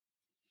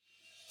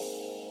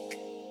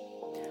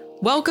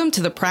Welcome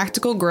to the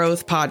Practical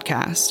Growth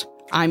Podcast.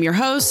 I'm your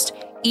host,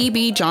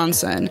 E.B.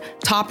 Johnson,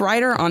 top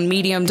writer on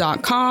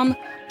Medium.com,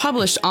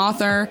 published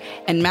author,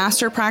 and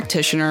master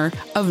practitioner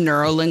of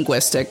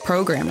neuro-linguistic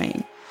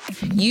programming.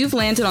 You've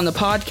landed on the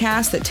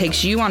podcast that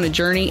takes you on a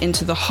journey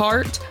into the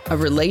heart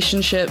of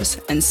relationships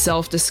and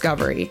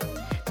self-discovery.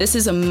 This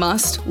is a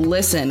must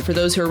listen for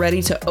those who are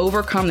ready to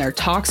overcome their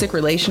toxic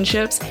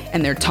relationships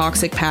and their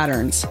toxic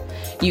patterns.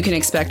 You can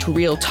expect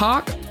real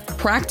talk,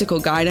 practical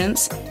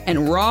guidance,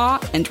 and raw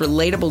and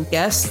relatable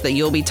guests that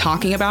you'll be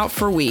talking about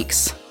for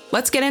weeks.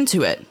 Let's get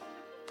into it.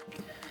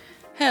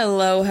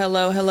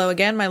 Hello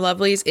again, my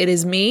lovelies. It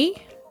is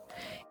me,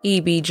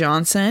 E.B.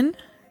 Johnson,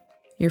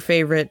 your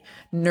favorite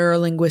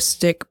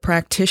neurolinguistic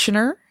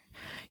practitioner,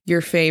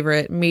 your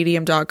favorite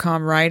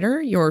Medium.com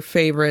writer, your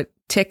favorite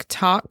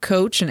TikTok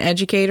coach and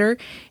educator,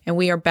 and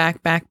we are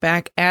back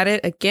at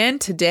it again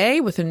today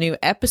with a new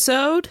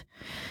episode.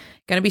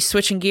 Going to be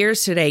switching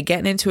gears today,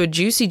 getting into a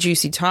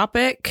juicy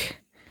topic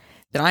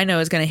that I know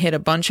is going to hit a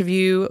bunch of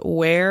you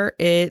where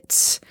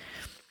it's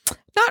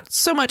not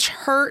so much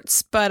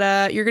hurts,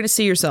 but you're going to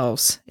see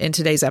yourselves in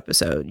today's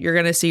episode. You're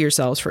going to see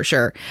yourselves for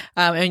sure.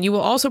 And you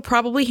will also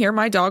probably hear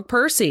my dog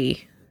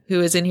Percy, who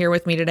is in here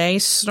with me today,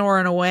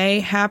 snoring away,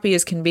 happy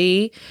as can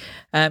be.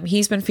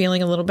 He's been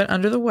feeling a little bit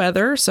under the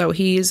weather, so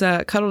he's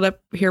cuddled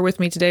up here with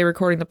me today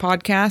recording the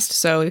podcast.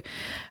 So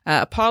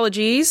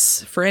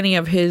apologies for any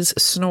of his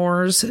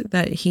snores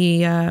that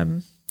he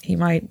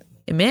might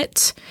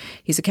emit.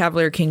 He's a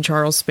Cavalier King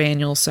Charles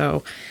Spaniel,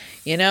 so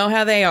you know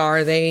how they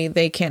are.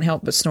 They can't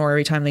help but snore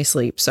every time they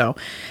sleep. So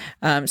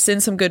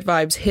send some good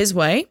vibes his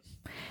way,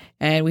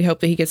 and we hope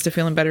that he gets to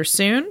feeling better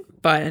soon.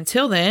 But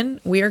until then,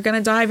 we are going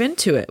to dive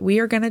into it.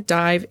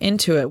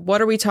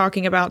 What are we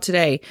talking about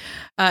today?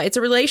 It's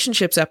a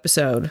relationships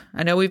episode.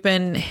 I know we've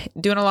been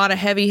doing a lot of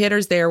heavy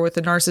hitters there with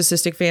the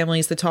narcissistic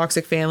families, the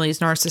toxic families,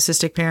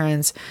 narcissistic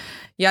parents,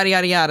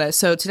 yada, yada.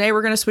 So today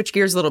we're going to switch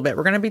gears a little bit.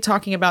 We're going to be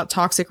talking about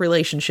toxic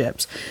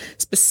relationships.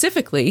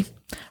 Specifically,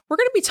 we're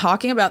going to be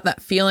talking about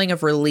that feeling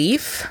of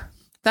relief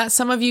that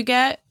some of you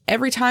get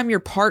every time your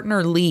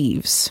partner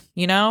leaves.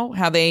 You know,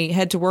 how they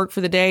head to work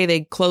for the day, they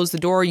close the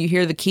door, you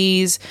hear the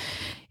keys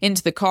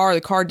into the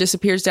car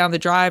disappears down the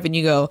drive, and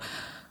you go,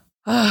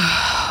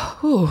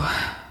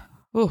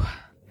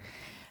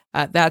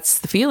 that's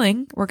the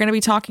feeling we're going to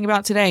be talking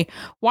about today.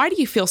 Why do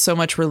you feel so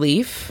much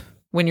relief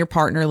when your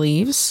partner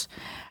leaves?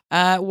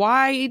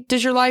 Why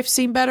does your life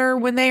seem better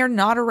when they are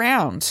not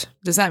around?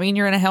 Does that mean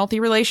you're in a healthy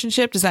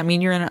relationship? Does that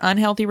mean you're in an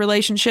unhealthy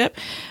relationship?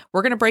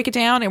 We're going to break it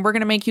down, and we're going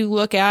to make you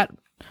look at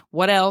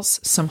what else?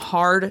 Some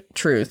hard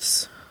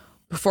truths.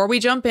 Before we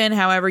jump in,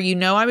 however, you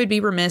know I would be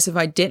remiss if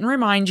I didn't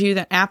remind you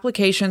that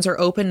applications are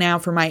open now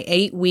for my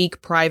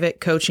 8-week private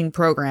coaching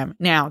program.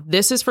 Now,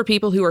 this is for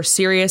people who are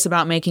serious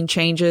about making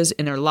changes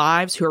in their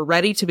lives, who are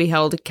ready to be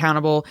held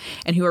accountable,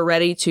 and who are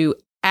ready to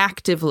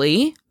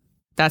actively,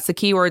 that's the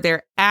key word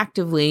there,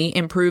 actively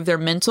improve their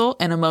mental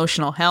and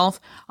emotional health,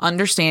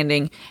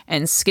 understanding,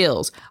 and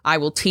skills. I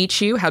will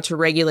teach you how to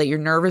regulate your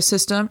nervous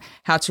system,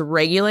 how to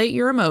regulate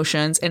your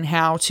emotions, and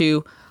how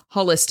to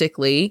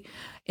holistically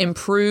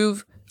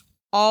improve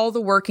all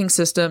the working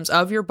systems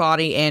of your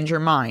body and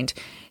your mind.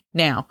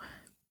 Now,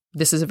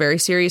 this is a very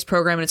serious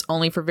program, and it's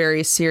only for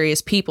very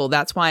serious people.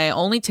 That's why I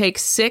only take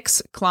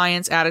 6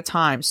 clients at a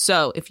time.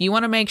 So if you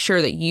want to make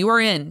sure that you are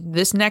in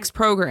this next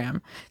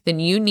program, then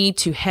you need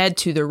to head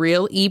to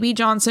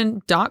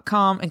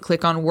therealebjohnson.com and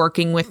click on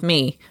Working With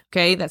Me.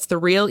 Okay, that's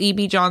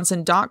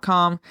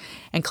therealebjohnson.com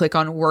and click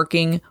on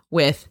Working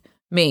With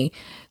Me.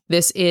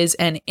 This is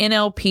an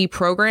NLP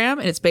program,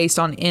 and it's based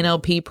on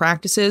NLP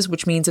practices,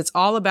 which means it's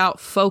all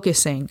about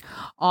focusing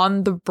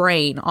on the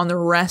brain, on the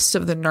rest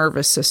of the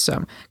nervous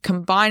system,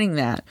 combining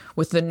that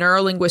with the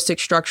neurolinguistic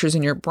structures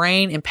in your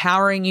brain,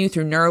 empowering you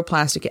through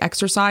neuroplastic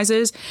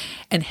exercises,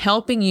 and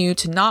helping you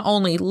to not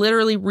only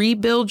literally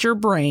rebuild your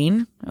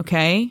brain,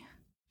 okay,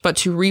 but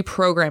to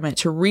reprogram it,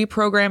 to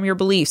reprogram your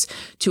beliefs,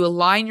 to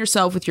align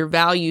yourself with your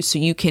values so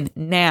you can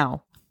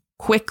now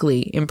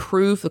quickly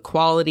improve the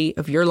quality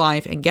of your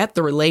life and get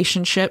the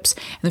relationships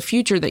and the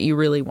future that you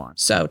really want.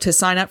 So to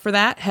sign up for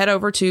that, head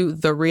over to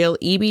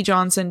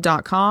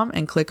therealebjohnson.com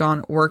and click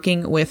on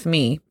Working With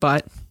Me.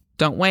 But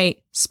don't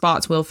wait,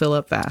 spots will fill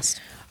up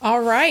fast.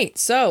 All right,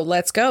 so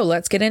let's go.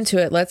 Let's get into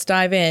it. Let's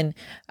dive in.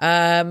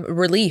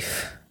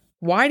 Relief.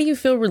 Why do you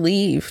feel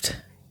relieved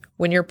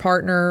when your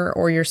partner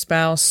or your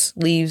spouse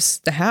leaves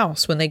the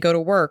house, when they go to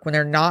work, when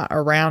they're not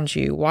around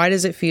you? Why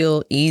does it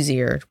feel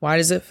easier? Why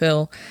does it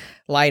feel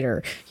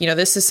lighter? You know,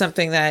 this is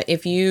something that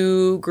if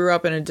you grew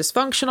up in a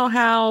dysfunctional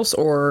house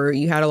or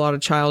you had a lot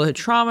of childhood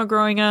trauma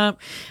growing up,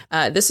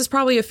 this is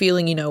probably a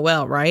feeling you know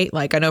well, right?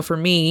 Like I know for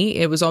me,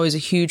 it was always a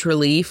huge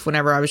relief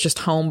whenever I was just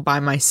home by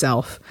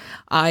myself.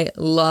 I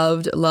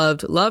loved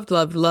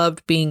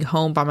being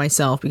home by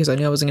myself because I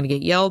knew I wasn't going to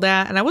get yelled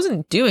at and I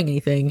wasn't doing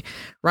anything,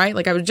 right?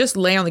 Like I would just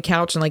lay on the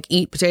couch and like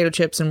eat potato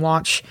chips and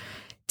watch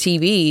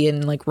TV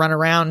and like run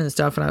around and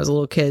stuff when I was a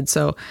little kid.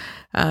 So,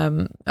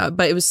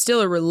 but it was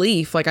still a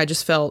relief. Like I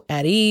just felt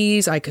at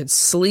ease. I could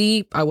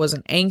sleep. I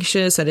wasn't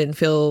anxious. I didn't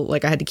feel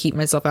like I had to keep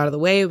myself out of the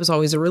way. It was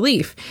always a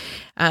relief.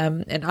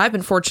 And I've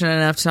been fortunate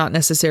enough to not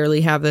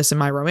necessarily have this in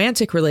my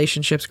romantic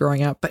relationships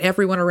growing up, but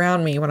everyone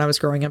around me when I was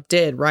growing up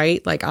did,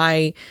 right? Like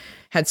I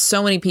had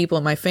so many people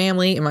in my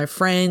family and my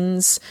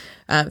friends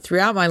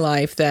throughout my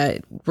life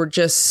that were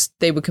just,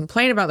 they would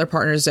complain about their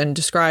partners and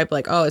describe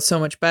like, oh, it's so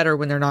much better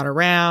when they're not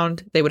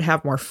around. They would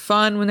have more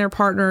fun when their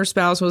partner or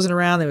spouse wasn't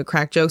around. They would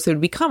crack jokes. They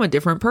would become a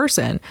different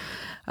person.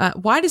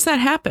 Why does that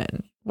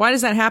happen? Why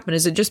does that happen?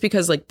 Is it just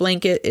because like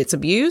blanket, it's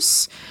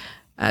abuse?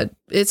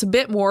 It's a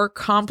bit more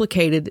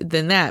complicated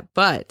than that.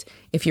 But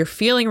if you're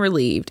feeling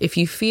relieved, if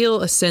you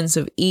feel a sense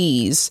of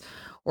ease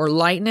or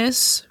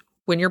lightness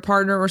when your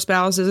partner or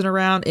spouse isn't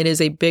around, it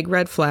is a big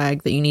red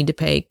flag that you need to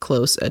pay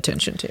close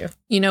attention to.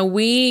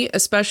 We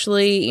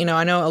especially,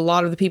 I know a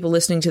lot of the people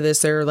listening to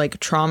this, they're like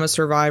trauma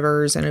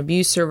survivors and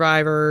abuse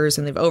survivors,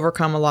 and they've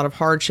overcome a lot of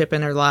hardship in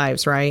their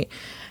lives, right?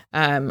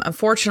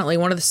 Unfortunately,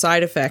 one of the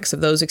side effects of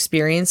those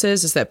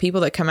experiences is that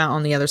people that come out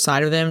on the other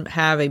side of them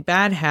have a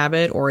bad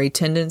habit or a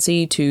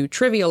tendency to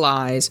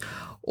trivialize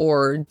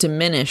or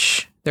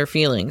diminish their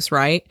feelings,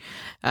 right?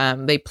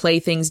 They play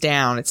things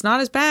down. It's not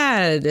as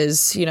bad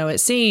as, it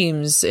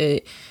seems.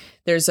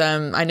 There's,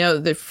 I know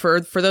that for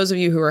those of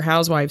you who are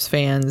Housewives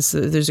fans,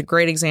 there's a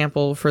great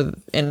example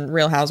in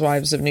Real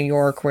Housewives of New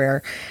York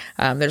where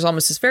there's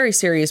almost this very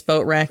serious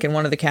boat wreck, and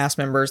one of the cast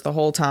members the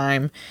whole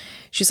time,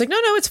 she's like, no,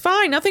 it's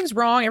fine. Nothing's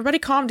wrong. Everybody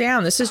calm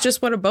down. This is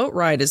just what a boat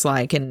ride is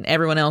like. And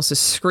everyone else is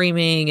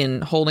screaming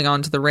and holding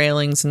on to the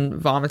railings and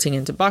vomiting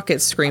into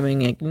buckets, screaming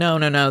like,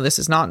 no, this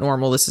is not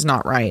normal. This is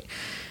not right.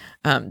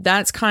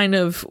 That's kind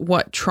of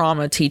what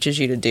trauma teaches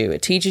you to do.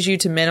 It teaches you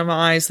to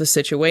minimize the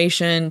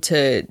situation,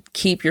 to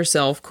keep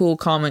yourself cool,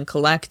 calm, and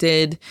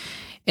collected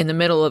in the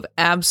middle of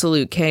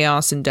absolute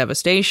chaos and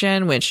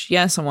devastation, which,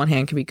 yes, on one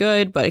hand can be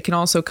good, but it can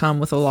also come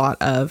with a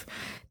lot of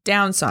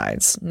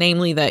downsides,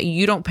 namely that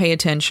you don't pay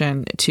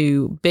attention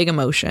to big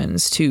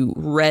emotions, to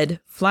red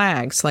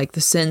flags, like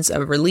the sense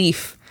of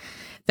relief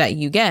that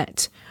you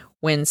get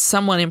when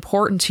someone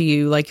important to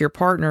you, like your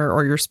partner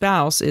or your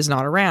spouse, is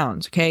not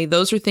around. Okay.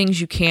 Those are things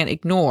you can't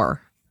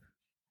ignore.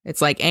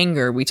 It's like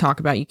anger. We talk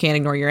about you can't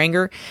ignore your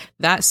anger.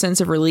 That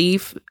sense of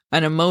relief,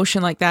 an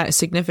emotion like that is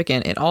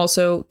significant. It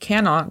also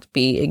cannot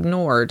be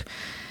ignored.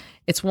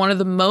 It's one of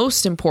the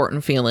most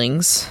important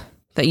feelings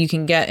that you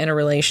can get in a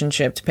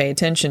relationship to pay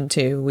attention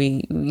to.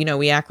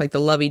 We act like the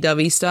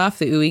lovey-dovey stuff,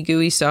 the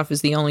ooey-gooey stuff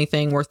is the only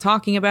thing worth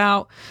talking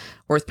about,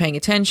 worth paying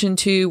attention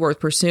to, worth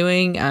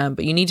pursuing.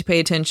 But you need to pay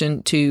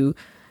attention to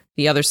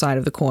the other side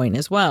of the coin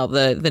as well,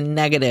 the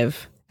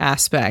negative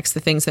aspects,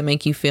 the things that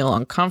make you feel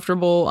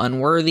uncomfortable,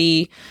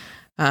 unworthy,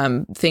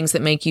 things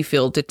that make you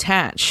feel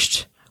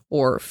detached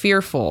or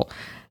fearful.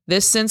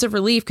 This sense of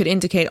relief could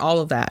indicate all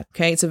of that.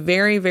 Okay. It's a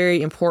very,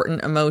 very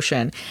important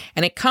emotion,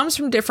 and it comes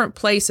from different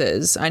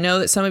places. I know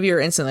that some of you are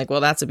instantly like,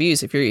 well, that's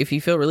abuse. If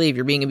you feel relieved,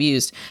 you're being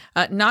abused.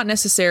 Not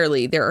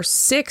necessarily. There are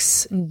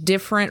 6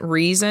 different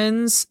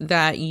reasons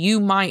that you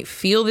might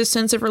feel this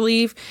sense of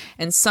relief,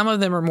 and some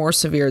of them are more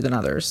severe than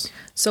others.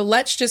 So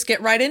let's just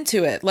get right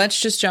into it. Let's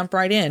just jump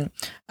right in.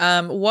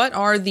 What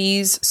are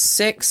these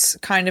 6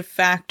 kind of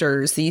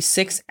factors, these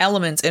 6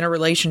 elements in a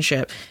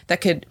relationship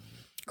that could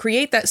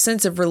create that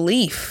sense of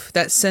relief,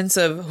 that sense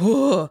of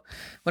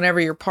whenever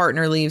your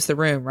partner leaves the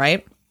room,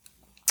 right?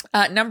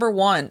 Number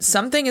 1,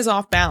 something is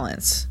off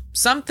balance.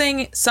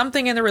 Something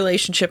in the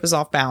relationship is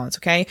off balance,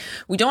 okay?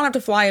 We don't have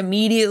to fly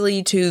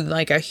immediately to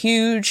like a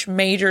huge,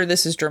 major,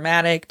 this is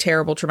dramatic,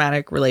 terrible,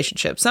 traumatic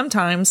relationship.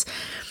 Sometimes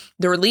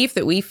the relief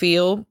that we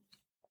feel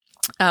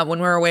when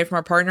we're away from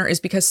our partner is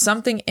because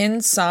something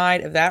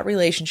inside of that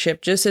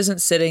relationship just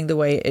isn't sitting the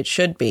way it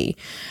should be.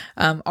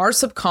 Our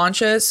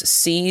subconscious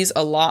sees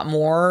a lot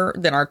more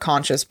than our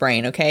conscious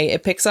brain, okay?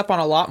 It picks up on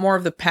a lot more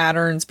of the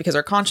patterns because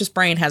our conscious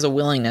brain has a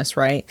willingness,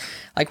 right?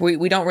 Like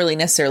we don't really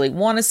necessarily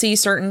want to see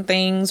certain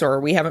things, or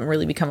we haven't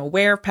really become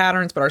aware of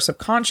patterns, but our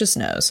subconscious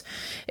knows.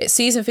 It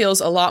sees and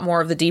feels a lot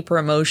more of the deeper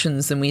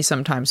emotions than we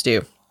sometimes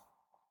do.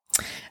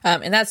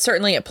 And that's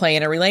certainly at play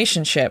in a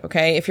relationship,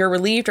 okay? If you're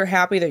relieved or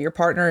happy that your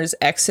partner has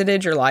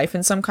exited your life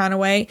in some kind of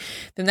way,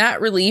 then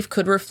that relief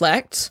could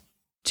reflect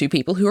to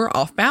people who are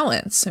off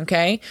balance,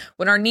 okay?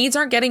 When our needs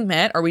aren't getting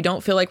met, or we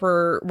don't feel like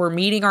we're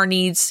meeting our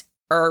needs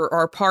or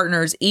our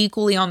partners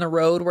equally on the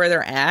road where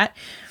they're at,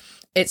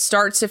 it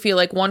starts to feel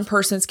like one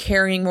person's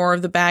carrying more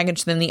of the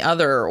baggage than the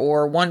other,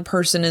 or one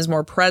person is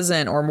more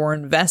present or more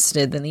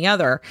invested than the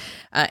other.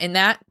 In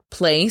that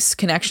place,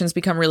 connections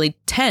become really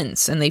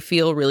tense and they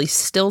feel really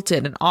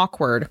stilted and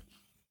awkward.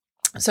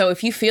 So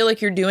if you feel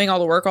like you're doing all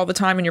the work all the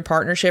time in your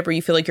partnership, or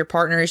you feel like your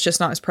partner is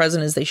just not as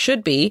present as they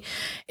should be,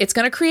 it's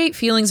going to create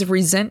feelings of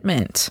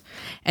resentment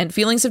and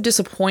feelings of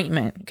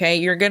disappointment. Okay.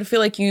 You're going to feel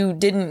like you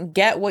didn't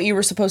get what you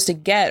were supposed to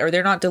get, or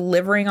they're not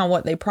delivering on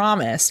what they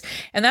promised.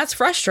 And that's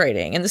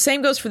frustrating. And the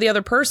same goes for the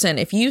other person.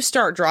 If you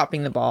start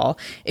dropping the ball,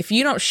 if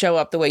you don't show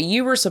up the way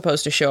you were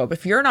supposed to show up,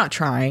 if you're not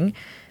trying,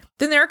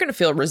 then they're going to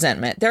feel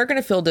resentment. They're going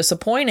to feel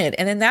disappointed.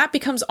 And then that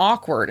becomes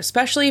awkward,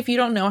 especially if you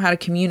don't know how to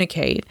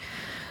communicate.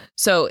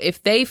 So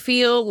if they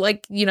feel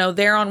like,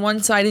 they're on one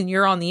side and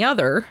you're on the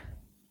other,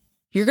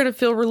 you're going to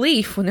feel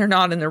relief when they're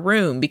not in the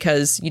room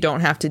because you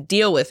don't have to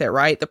deal with it,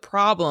 right? The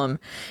problem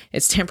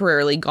is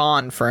temporarily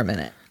gone for a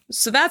minute.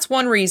 So that's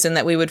one reason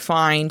that we would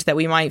find that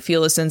we might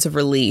feel a sense of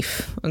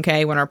relief,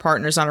 okay, when our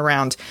partner's not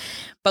around.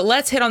 But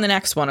let's hit on the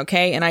next one,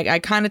 okay? And I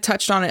kind of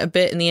touched on it a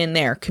bit in the end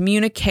there.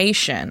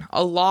 Communication,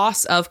 a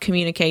loss of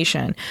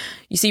communication.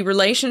 You see,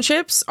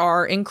 relationships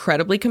are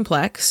incredibly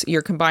complex.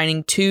 You're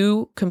combining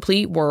two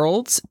complete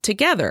worlds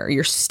together.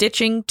 You're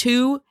stitching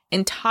two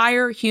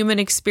entire human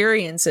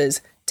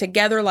experiences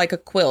together like a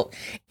quilt.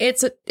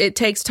 It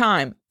takes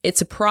time.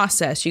 It's a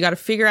process. You got to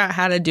figure out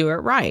how to do it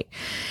right.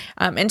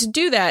 And to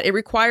do that, it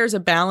requires a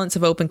balance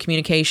of open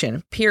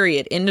communication,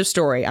 period. End of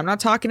story. I'm not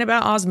talking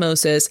about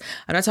osmosis.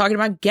 I'm not talking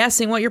about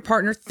guessing what your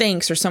partner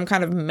thinks or some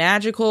kind of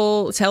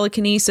magical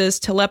telekinesis,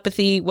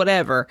 telepathy,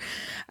 whatever.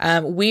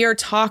 We are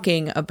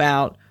talking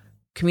about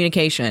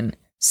communication,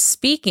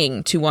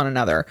 speaking to one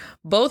another.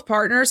 Both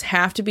partners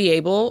have to be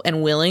able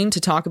and willing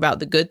to talk about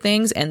the good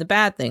things and the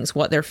bad things,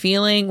 what they're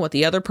feeling, what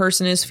the other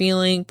person is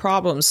feeling,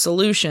 problems,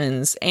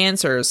 solutions,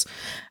 answers.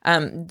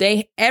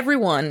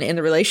 Everyone in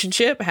the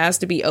relationship has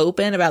to be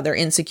open about their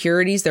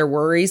insecurities, their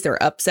worries,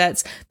 their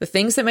upsets, the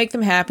things that make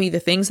them happy,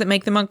 the things that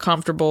make them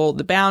uncomfortable,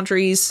 the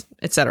boundaries,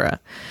 etc.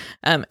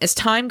 As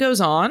time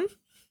goes on,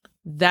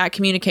 that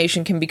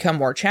communication can become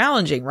more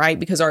challenging, right?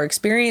 Because our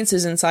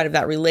experiences inside of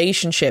that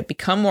relationship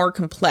become more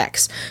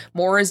complex.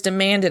 More is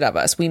demanded of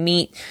us. We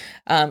meet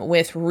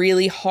with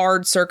really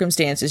hard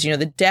circumstances,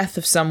 the death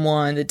of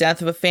someone, the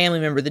death of a family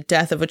member, the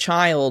death of a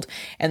child,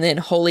 and then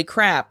holy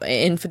crap,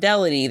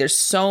 infidelity. There's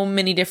so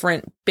many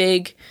different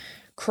big,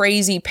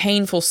 crazy,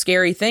 painful,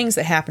 scary things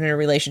that happen in a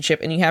relationship,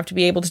 and you have to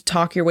be able to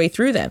talk your way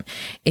through them.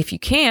 If you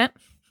can't,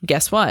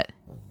 guess what?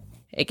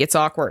 It gets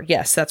awkward.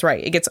 Yes, that's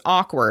right. It gets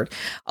awkward.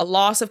 A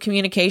loss of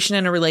communication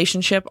in a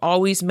relationship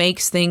always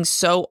makes things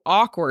so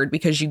awkward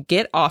because you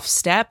get off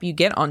step, you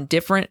get on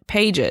different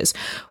pages.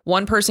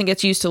 One person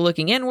gets used to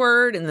looking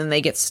inward and then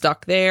they get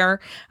stuck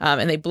there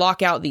and they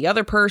block out the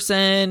other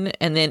person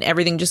and then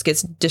everything just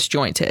gets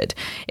disjointed.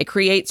 It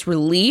creates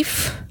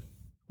relief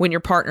when your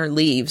partner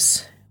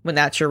leaves, when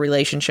that's your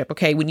relationship.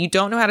 Okay. When you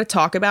don't know how to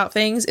talk about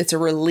things, it's a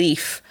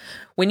relief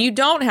when you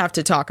don't have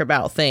to talk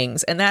about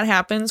things. And that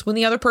happens when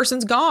the other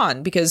person's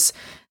gone because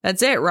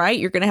that's it, right?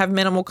 You're going to have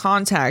minimal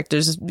contact.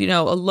 There's,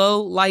 a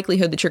low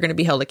likelihood that you're going to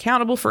be held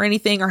accountable for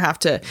anything or have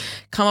to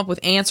come up with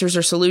answers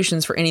or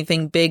solutions for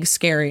anything big,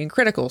 scary, and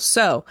critical.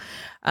 So,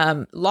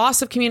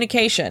 loss of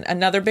communication,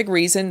 another big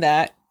reason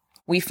that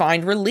we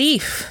find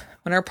relief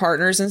when our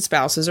partners and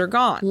spouses are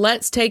gone.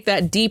 Let's take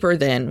that deeper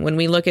then when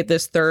we look at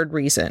this third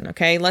reason,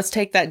 okay? Let's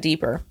take that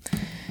deeper.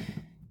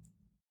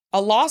 A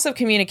loss of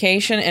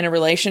communication in a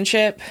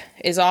relationship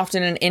is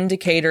often an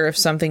indicator of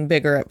something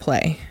bigger at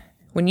play.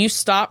 When you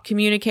stop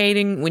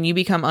communicating, when you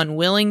become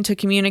unwilling to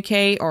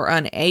communicate or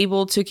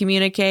unable to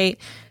communicate,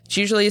 it's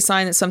usually a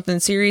sign that something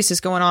serious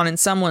is going on in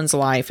someone's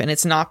life and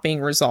it's not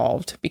being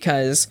resolved.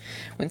 Because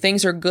when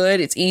things are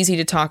good, it's easy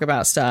to talk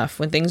about stuff.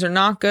 When things are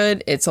not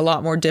good, it's a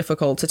lot more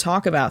difficult to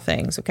talk about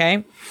things, okay?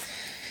 And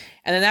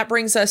then that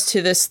brings us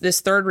to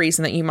this third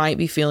reason that you might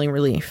be feeling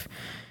relief.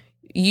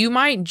 You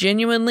might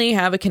genuinely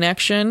have a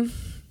connection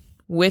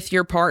with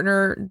your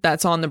partner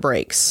that's on the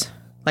brakes.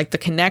 Like the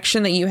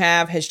connection that you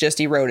have has just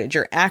eroded.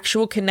 Your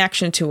actual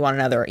connection to one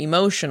another,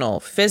 emotional,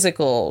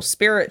 physical,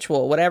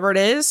 spiritual, whatever it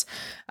is,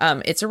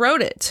 it's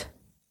eroded.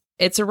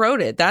 It's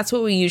eroded. That's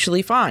what we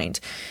usually find.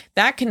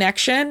 That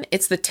connection,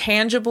 it's the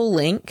tangible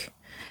link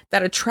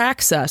that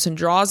attracts us and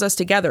draws us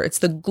together. It's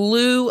the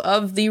glue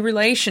of the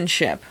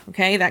relationship,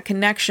 okay? That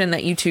connection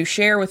that you two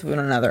share with one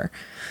another.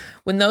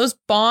 When those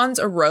bonds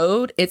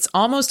erode, it's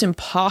almost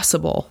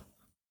impossible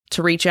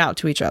to reach out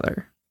to each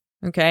other.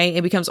 Okay,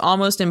 it becomes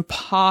almost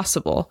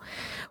impossible.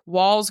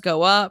 Walls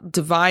go up,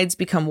 divides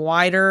become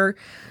wider.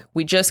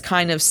 We just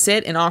kind of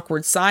sit in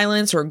awkward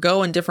silence or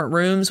go in different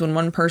rooms when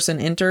one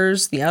person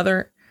enters the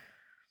other.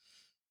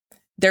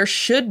 There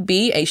should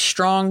be a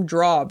strong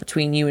draw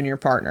between you and your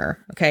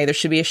partner. Okay, there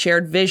should be a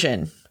shared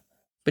vision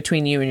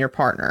between you and your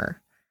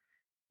partner.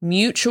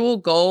 Mutual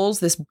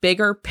goals, this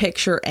bigger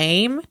picture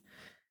aim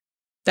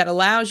that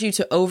allows you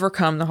to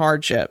overcome the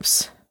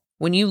hardships.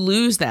 When you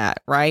lose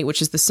that, right,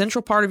 which is the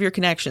central part of your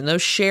connection,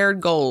 those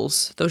shared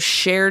goals, those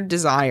shared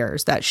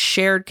desires, that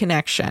shared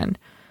connection,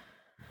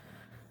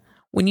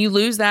 when you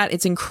lose that,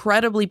 it's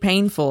incredibly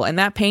painful, and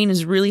that pain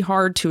is really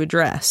hard to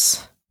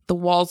address. The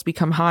walls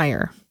become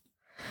higher.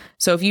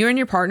 So if you and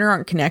your partner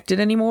aren't connected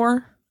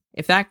anymore,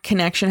 if that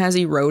connection has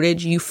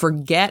eroded, you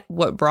forget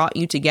what brought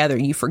you together.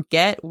 You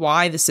forget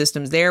why the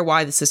system's there,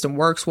 why the system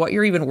works, what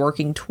you're even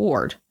working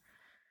toward.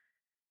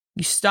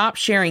 You stop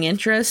sharing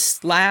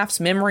interests, laughs,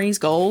 memories,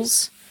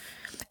 goals.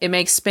 It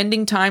makes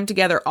spending time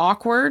together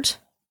awkward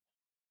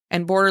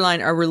and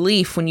borderline a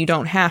relief when you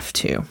don't have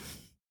to.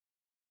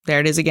 There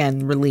it is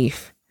again,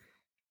 relief.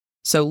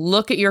 So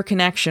look at your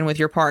connection with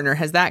your partner.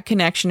 Has that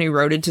connection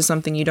eroded to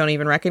something you don't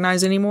even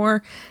recognize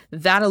anymore?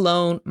 That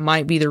alone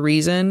might be the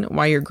reason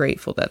why you're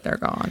grateful that they're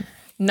gone.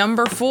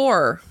 Number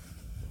 4.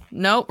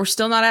 Nope, we're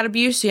still not at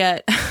abuse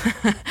yet.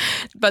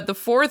 But the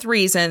 4th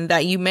reason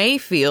that you may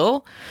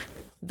feel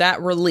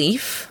that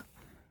relief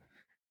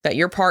that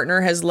your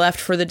partner has left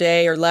for the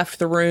day or left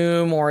the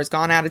room or has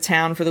gone out of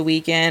town for the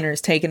weekend or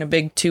has taken a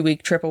big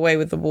 2-week trip away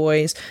with the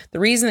boys, the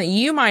reason that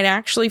you might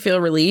actually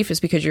feel relief is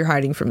because you're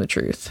hiding from the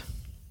truth.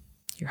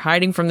 You're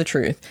hiding from the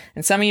truth.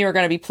 And some of you are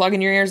going to be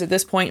plugging your ears at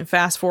this point and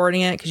fast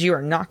forwarding it because you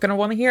are not going to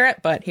want to hear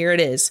it, but here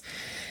it is.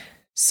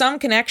 Some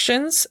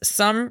connections,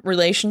 some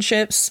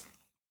relationships,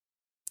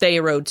 they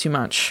erode too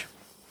much.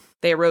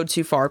 They erode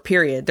too far,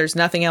 period. There's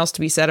nothing else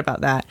to be said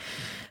about that.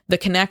 The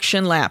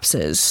connection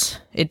lapses.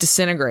 It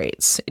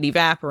disintegrates. It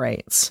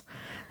evaporates.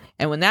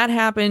 And when that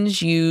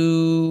happens,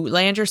 you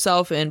land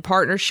yourself in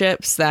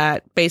partnerships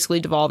that basically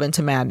devolve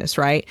into madness,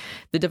 right?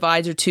 The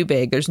divides are too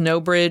big. There's no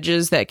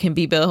bridges that can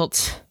be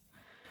built.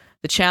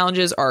 The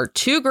challenges are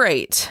too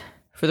great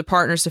for the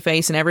partners to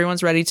face, and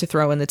everyone's ready to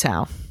throw in the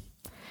towel.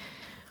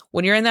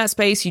 When you're in that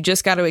space, you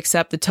just got to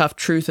accept the tough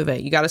truth of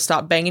it. You got to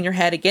stop banging your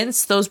head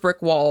against those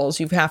brick walls.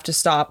 You have to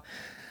stop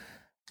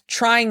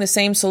trying the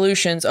same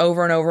solutions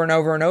over and over and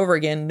over and over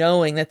again,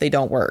 knowing that they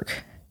don't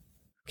work.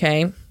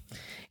 Okay?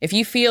 If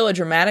you feel a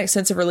dramatic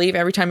sense of relief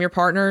every time your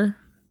partner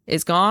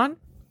is gone,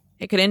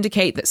 it could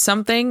indicate that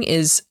something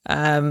is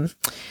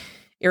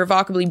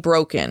irrevocably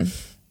broken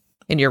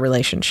in your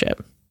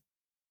relationship.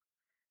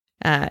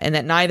 And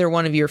that neither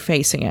one of you are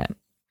facing it.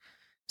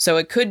 So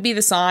it could be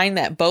the sign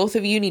that both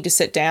of you need to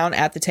sit down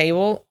at the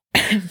table,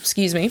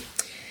 excuse me,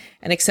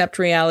 and accept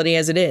reality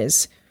as it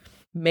is.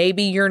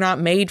 Maybe you're not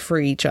made for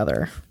each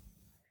other.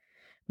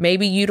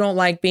 Maybe you don't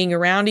like being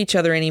around each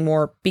other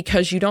anymore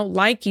because you don't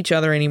like each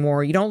other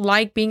anymore. You don't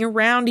like being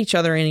around each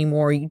other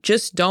anymore. You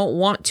just don't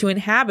want to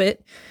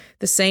inhabit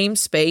the same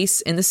space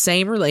in the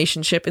same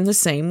relationship in the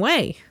same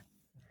way.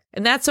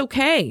 And that's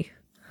okay.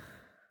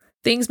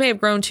 Things may have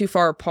grown too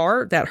far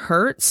apart. That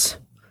hurts.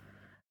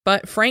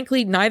 But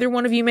frankly, neither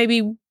one of you may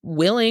be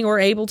willing or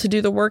able to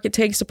do the work it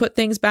takes to put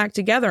things back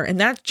together. And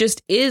that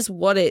just is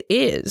what it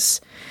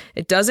is.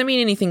 It doesn't mean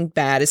anything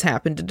bad has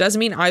happened. It doesn't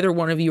mean either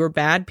one of you are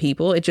bad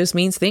people. It just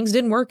means things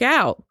didn't work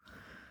out.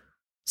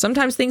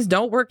 Sometimes things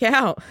don't work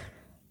out.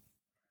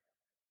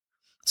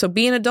 So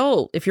be an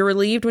adult. If you're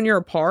relieved when you're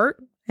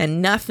apart and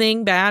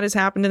nothing bad has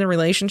happened in the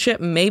relationship,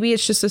 maybe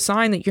it's just a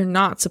sign that you're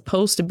not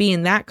supposed to be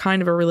in that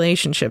kind of a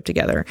relationship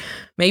together.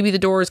 Maybe the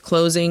door is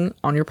closing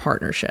on your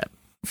partnership.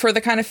 For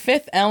the kind of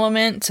 5th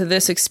element to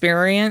this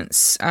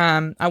experience,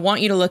 I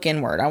want you to look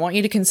inward. I want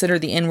you to consider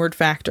the inward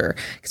factor,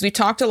 because we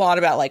talked a lot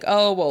about like,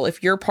 oh, well,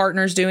 if your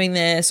partner's doing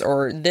this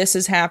or this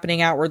is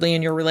happening outwardly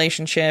in your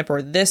relationship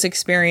or this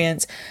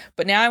experience.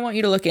 But now I want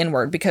you to look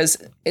inward, because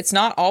it's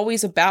not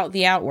always about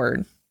the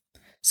outward.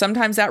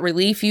 Sometimes that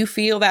relief you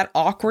feel, that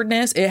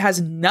awkwardness, it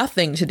has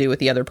nothing to do with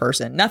the other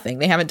person. Nothing.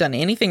 They haven't done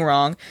anything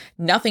wrong.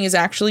 Nothing has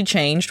actually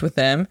changed with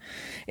them.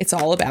 It's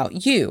all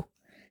about you.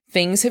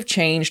 Things have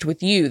changed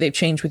with you. They've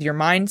changed with your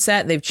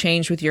mindset. They've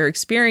changed with your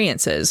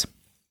experiences.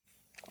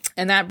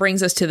 And that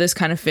brings us to this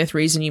kind of 5th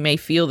reason you may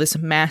feel this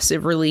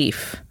massive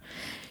relief.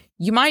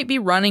 You might be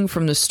running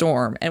from the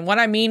storm. And what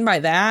I mean by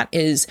that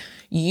is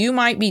you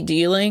might be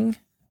dealing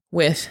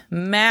with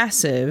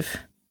massive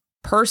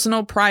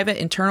personal, private,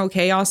 internal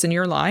chaos in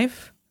your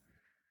life.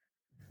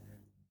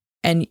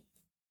 And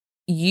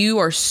you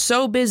are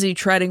so busy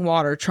treading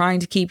water, trying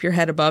to keep your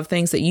head above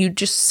things, that you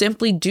just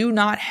simply do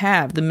not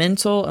have the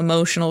mental,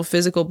 emotional,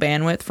 physical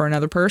bandwidth for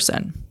another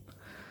person.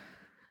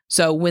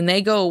 So when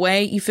they go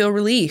away, you feel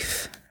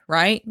relief,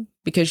 right?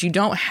 Because you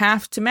don't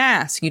have to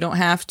mask. You don't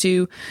have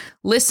to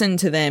listen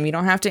to them. You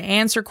don't have to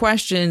answer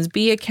questions,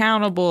 be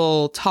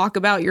accountable, talk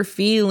about your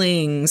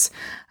feelings,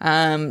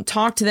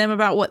 talk to them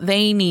about what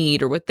they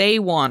need or what they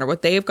want or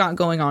what they've got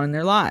going on in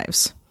their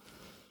lives.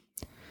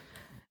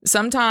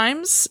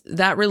 Sometimes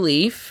that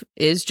relief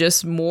is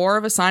just more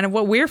of a sign of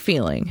what we're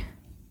feeling.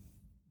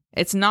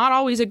 It's not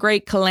always a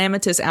great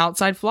calamitous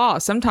outside flaw.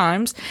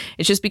 Sometimes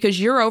it's just because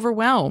you're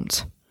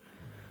overwhelmed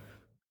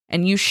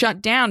and you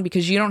shut down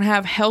because you don't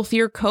have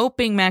healthier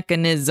coping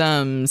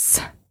mechanisms.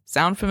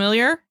 Sound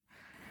familiar?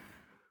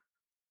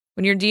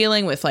 When you're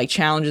dealing with like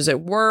challenges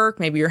at work,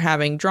 maybe you're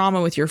having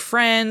drama with your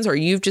friends, or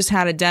you've just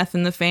had a death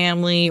in the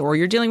family, or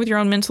you're dealing with your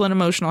own mental and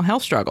emotional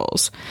health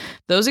struggles.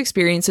 Those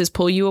experiences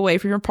pull you away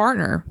from your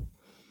partner.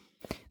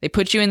 They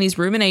put you in these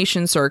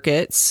rumination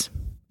circuits.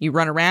 You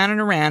run around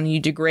and around, and you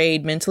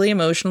degrade mentally,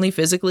 emotionally,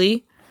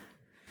 physically.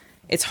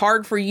 It's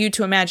hard for you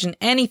to imagine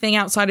anything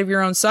outside of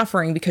your own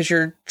suffering because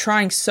you're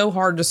trying so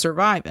hard to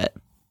survive it.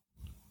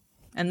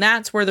 And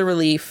that's where the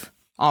relief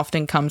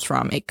often comes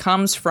from. It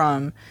comes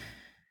from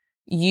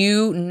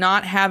you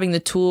not having the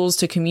tools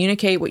to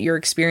communicate what you're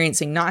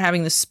experiencing, not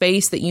having the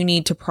space that you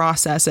need to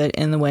process it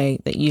in the way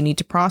that you need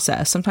to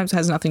process. Sometimes it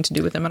has nothing to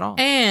do with them at all.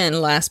 And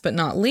last but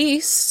not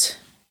least,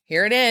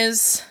 here it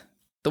is,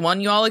 the one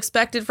you all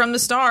expected from the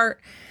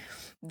start.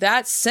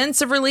 That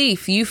sense of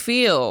relief you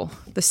feel,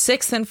 the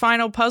 6th and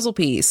final puzzle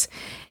piece.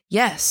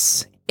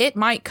 Yes, it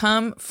might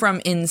come from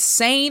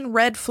insane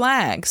red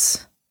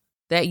flags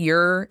that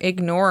you're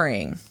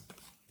ignoring.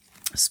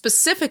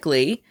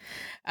 Specifically,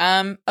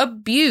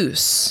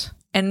 abuse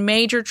and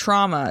major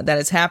trauma that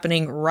is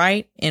happening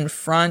right in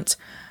front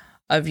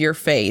of your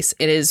face.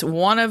 It is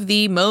one of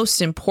the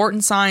most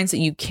important signs that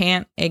you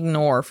can't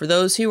ignore. For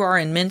those who are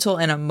in mental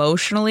and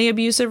emotionally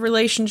abusive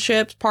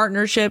relationships,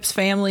 partnerships,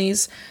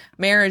 families,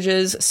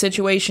 marriages,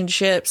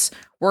 situationships,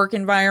 work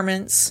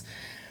environments,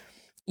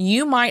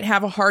 you might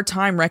have a hard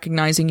time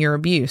recognizing your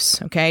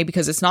abuse, okay?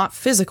 Because it's not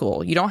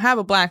physical. You don't have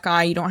a black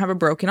eye. You don't have a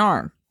broken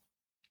arm.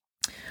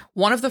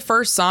 One of the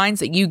first signs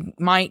that you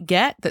might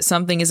get that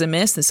something is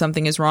amiss, that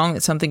something is wrong,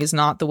 that something is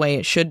not the way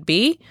it should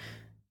be,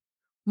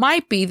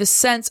 might be the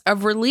sense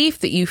of relief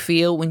that you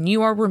feel when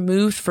you are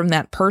removed from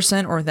that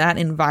person or that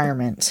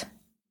environment.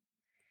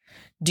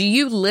 Do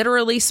you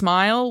literally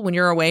smile when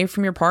you're away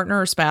from your partner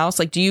or spouse?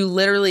 Like, do you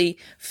literally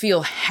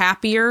feel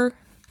happier,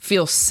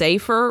 feel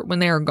safer when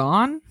they are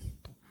gone?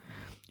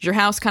 Does your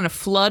house kind of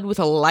flood with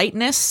a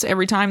lightness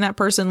every time that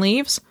person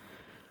leaves?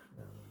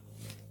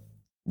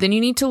 Then you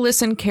need to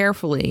listen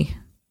carefully,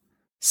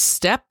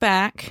 step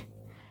back,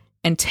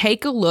 and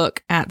take a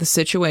look at the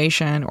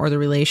situation or the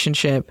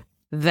relationship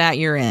that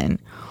you're in.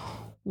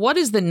 What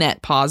is the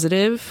net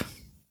positive?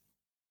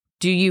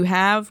 Do you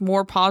have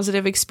more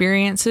positive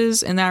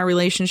experiences in that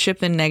relationship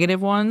than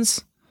negative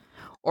ones?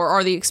 Or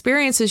are the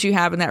experiences you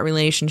have in that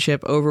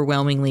relationship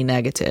overwhelmingly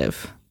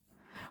negative?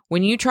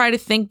 When you try to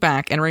think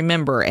back and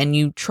remember and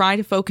you try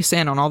to focus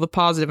in on all the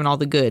positive and all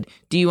the good,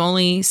 do you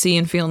only see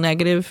and feel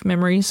negative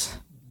memories,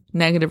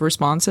 negative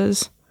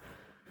responses?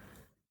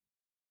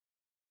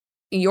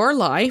 Your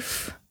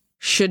life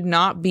should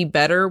not be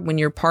better when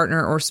your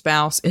partner or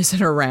spouse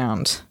isn't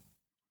around.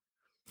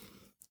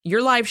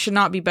 Your life should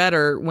not be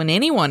better when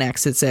anyone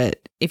exits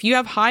it. If you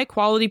have high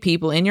quality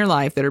people in your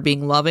life that are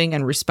being loving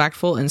and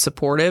respectful and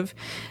supportive,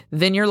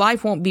 then your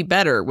life won't be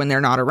better when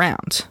they're not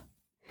around.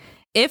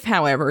 If,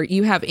 however,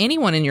 you have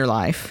anyone in your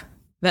life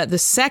that the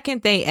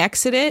second they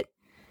exit it,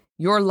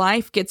 your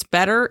life gets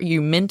better,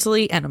 you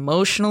mentally and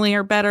emotionally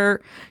are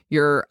better,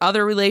 your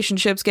other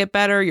relationships get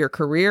better, your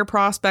career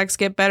prospects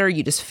get better,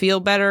 you just feel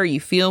better, you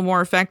feel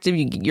more effective,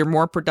 you're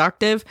more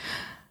productive,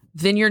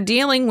 then you're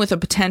dealing with a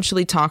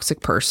potentially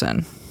toxic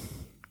person.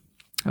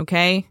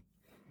 Okay?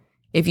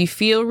 If you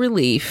feel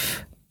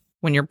relief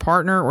when your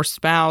partner or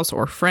spouse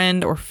or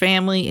friend or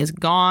family is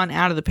gone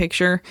out of the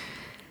picture,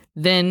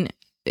 then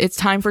it's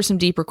time for some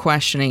deeper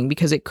questioning,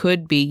 because it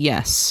could be,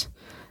 yes,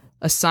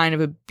 a sign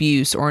of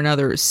abuse or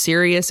another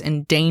serious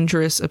and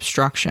dangerous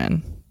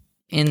obstruction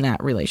in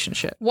that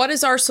relationship. What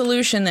is our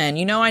solution then?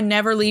 You know, I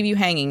never leave you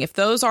hanging. If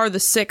those are the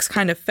 6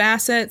 kind of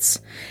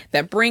facets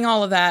that bring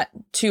all of that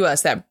to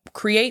us, that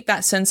create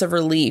that sense of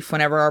relief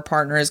whenever our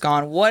partner is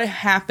gone, what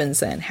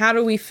happens then? How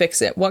do we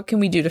fix it? What can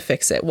we do to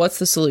fix it? What's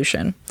the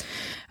solution?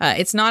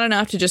 It's not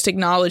enough to just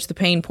acknowledge the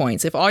pain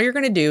points. If all you're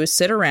going to do is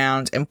sit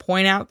around and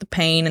point out the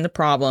pain and the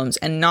problems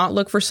and not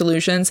look for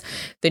solutions,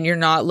 then you're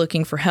not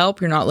looking for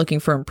help. You're not looking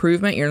for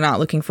improvement. You're not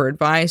looking for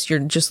advice. You're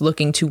just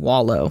looking to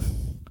wallow.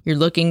 You're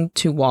looking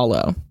to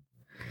wallow.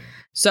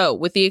 So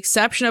with the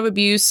exception of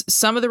abuse,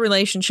 some of the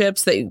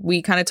relationships that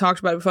we kind of talked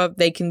about before,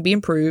 they can be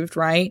improved,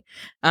 right?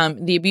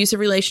 The abusive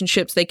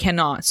relationships, they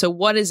cannot. So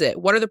what is it?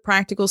 What are the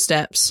practical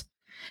steps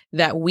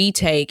that we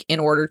take in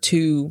order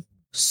to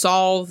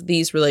solve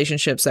these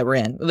relationships that we're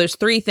in? Well, there's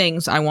 3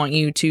 things I want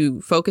you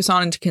to focus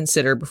on and to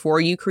consider before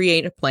you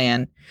create a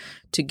plan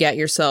to get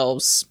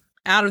yourselves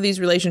out of these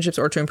relationships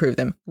or to improve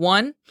them.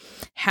 1,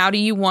 how do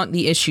you want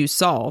the issues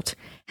solved?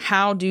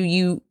 How do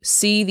you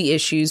see the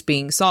issues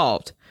being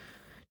solved?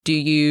 Do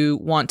you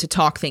want to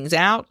talk things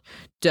out?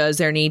 Does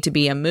there need to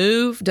be a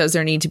move? Does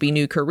there need to be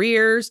new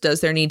careers?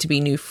 Does there need to be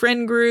new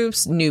friend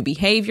groups, new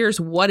behaviors?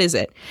 What is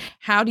it?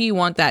 How do you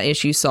want that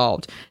issue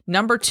solved?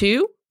 Number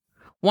 2,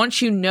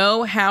 once you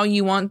know how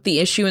you want the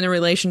issue in the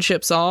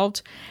relationship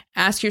solved,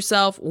 ask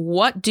yourself,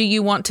 what do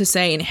you want to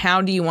say and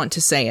how do you want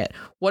to say it?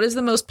 What is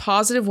the most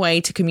positive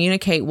way to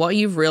communicate what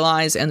you've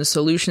realized and the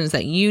solutions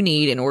that you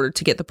need in order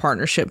to get the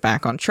partnership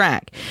back on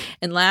track?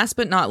 And last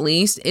but not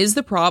least, is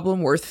the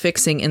problem worth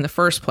fixing in the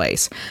first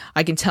place?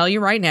 I can tell you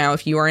right now,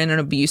 if you are in an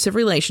abusive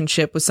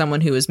relationship with someone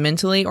who is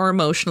mentally or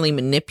emotionally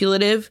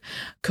manipulative,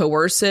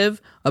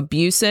 coercive,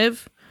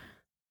 abusive,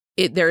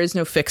 there is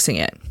no fixing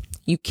it.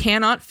 You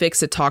cannot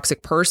fix a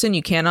toxic person.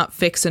 You cannot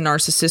fix a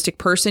narcissistic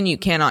person. You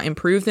cannot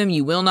improve them.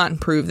 You will not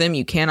improve them.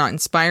 You cannot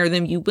inspire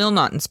them. You will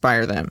not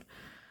inspire them.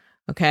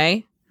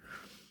 Okay?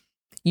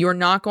 You're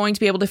not going to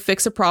be able to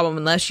fix a problem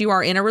unless you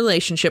are in a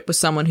relationship with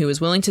someone who is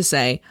willing to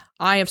say,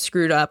 I have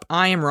screwed up.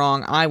 I am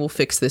wrong. I will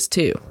fix this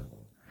too.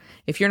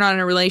 If you're not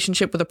in a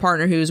relationship with a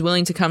partner who is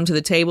willing to come to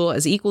the table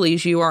as equally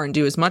as you are and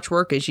do as much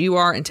work as you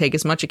are and take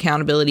as much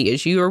accountability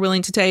as you are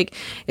willing to take,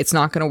 it's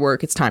not going to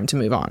work. It's time to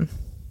move on.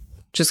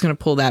 Just going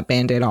to pull that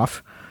Band-Aid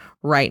off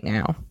right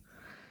now.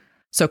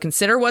 So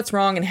consider what's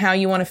wrong and how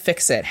you want to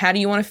fix it. How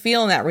do you want to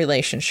feel in that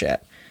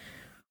relationship?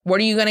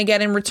 What are you going to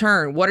get in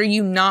return? What are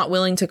you not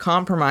willing to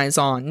compromise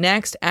on?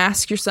 Next,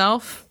 ask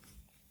yourself,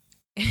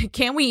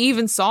 can we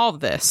even solve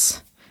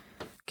this?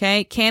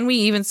 Okay. Can we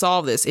even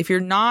solve this? If you're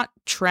not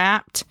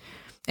trapped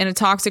in a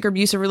toxic or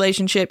abusive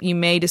relationship, you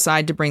may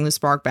decide to bring the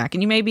spark back,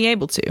 and you may be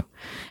able to.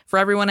 For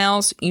everyone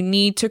else, you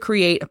need to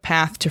create a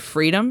path to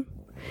freedom,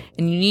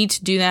 and you need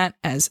to do that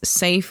as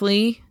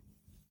safely,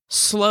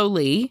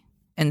 slowly,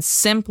 and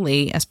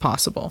simply as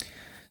possible.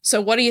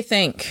 So what do you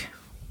think?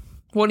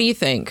 What do you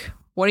think?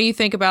 What do you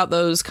think about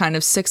those kind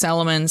of 6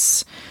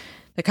 elements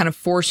that kind of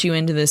force you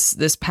into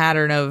this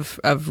pattern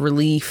of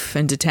relief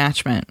and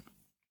detachment?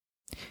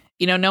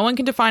 You know, no one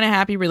can define a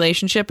happy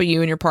relationship, but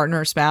you and your partner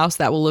or spouse.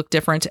 That will look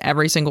different to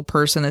every single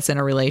person that's in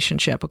a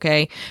relationship,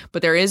 okay?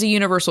 But there is a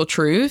universal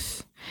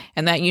truth,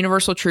 and that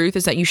universal truth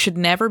is that you should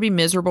never be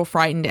miserable,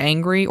 frightened,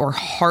 angry, or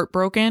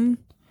heartbroken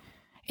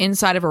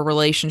inside of a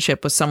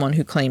relationship with someone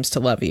who claims to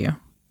love you.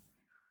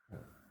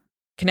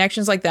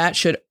 Connections like that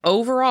should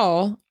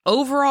overall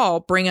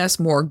bring us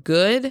more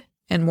good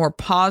and more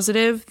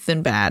positive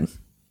than bad.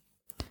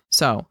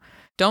 So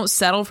don't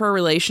settle for a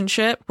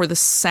relationship where the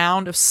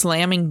sound of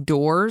slamming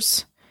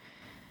doors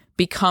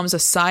becomes a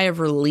sigh of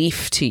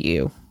relief to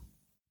you.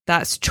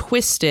 That's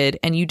twisted,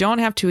 and you don't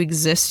have to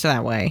exist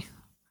that way.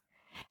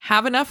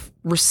 Have enough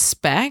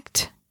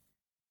respect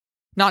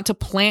not to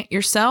plant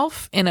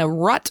yourself in a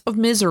rut of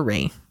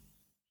misery.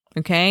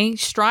 Okay?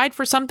 Stride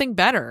for something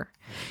better.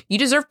 You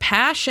deserve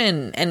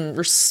passion and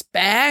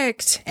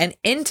respect and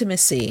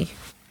intimacy.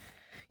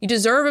 You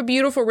deserve a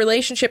beautiful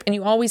relationship, and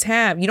you always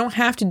have. You don't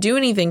have to do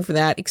anything for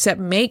that except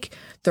make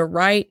the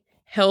right,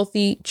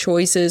 healthy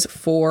choices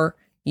for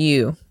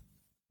you.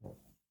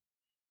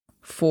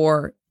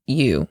 For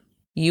you.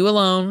 You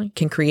alone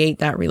can create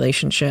that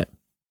relationship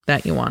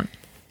that you want.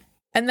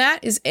 And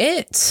that is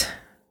it.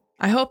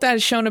 I hope that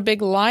has shown a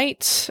big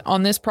light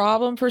on this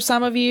problem for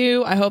some of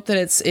you. I hope that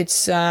it's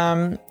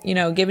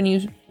given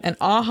you an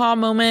aha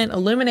moment,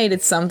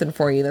 illuminated something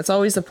for you. That's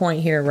always the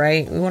point here,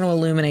 right? We want to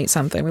illuminate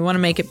something. We want to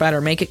make it better,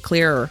 make it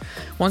clearer.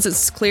 Once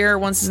it's clear,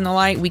 once it's in the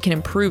light, we can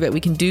improve it.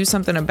 We can do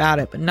something about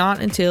it, but not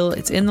until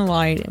it's in the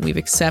light and we've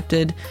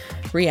accepted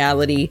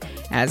reality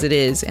as it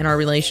is, and our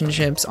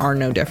relationships are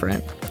no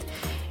different.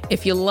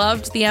 If you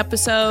loved the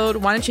episode,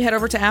 why don't you head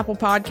over to Apple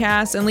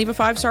Podcasts and leave a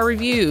 5-star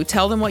review.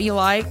 Tell them what you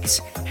liked,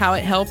 how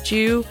it helped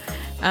you.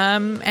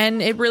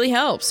 And it really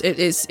helps.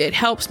 It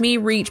helps me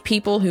reach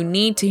people who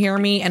need to hear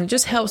me, and it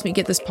just helps me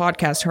get this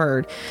podcast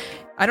heard.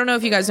 I don't know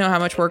if you guys know how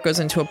much work goes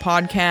into a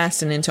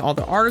podcast and into all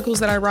the articles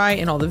that I write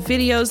and all the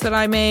videos that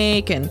I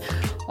make and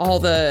all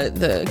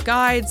the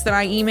guides that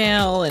I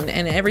email and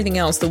everything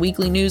else, the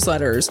weekly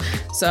newsletters.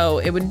 So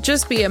it would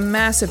just be a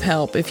massive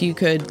help if you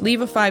could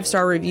leave a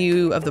 5-star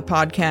review of the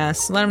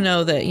podcast. Let them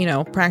know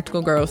that,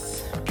 Practical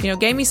Growth,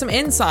 gave me some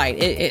insight.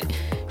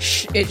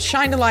 It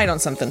shined a light on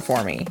something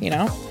for me,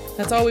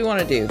 That's all we want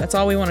to do. That's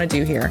all we want to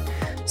do here.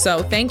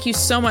 So thank you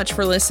so much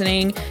for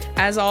listening.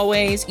 As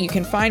always, you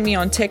can find me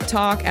on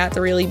TikTok at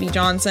The Real E.B.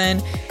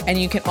 Johnson. And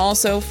you can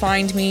also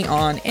find me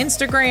on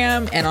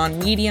Instagram and on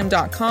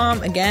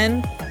medium.com.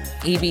 Again,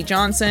 E.B.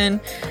 Johnson.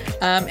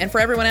 And for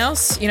everyone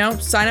else,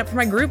 sign up for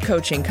my group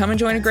coaching. Come and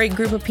join a great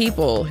group of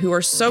people who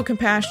are so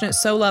compassionate,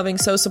 so loving,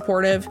 so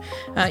supportive.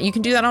 You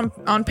can do that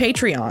on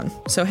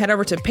Patreon. So head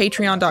over to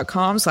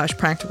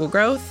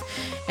patreon.com/practicalgrowth.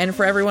 And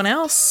for everyone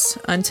else,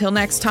 until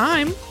next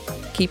time,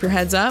 keep your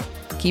heads up,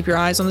 keep your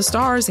eyes on the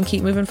stars, and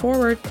keep moving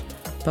forward.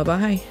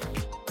 Bye-bye.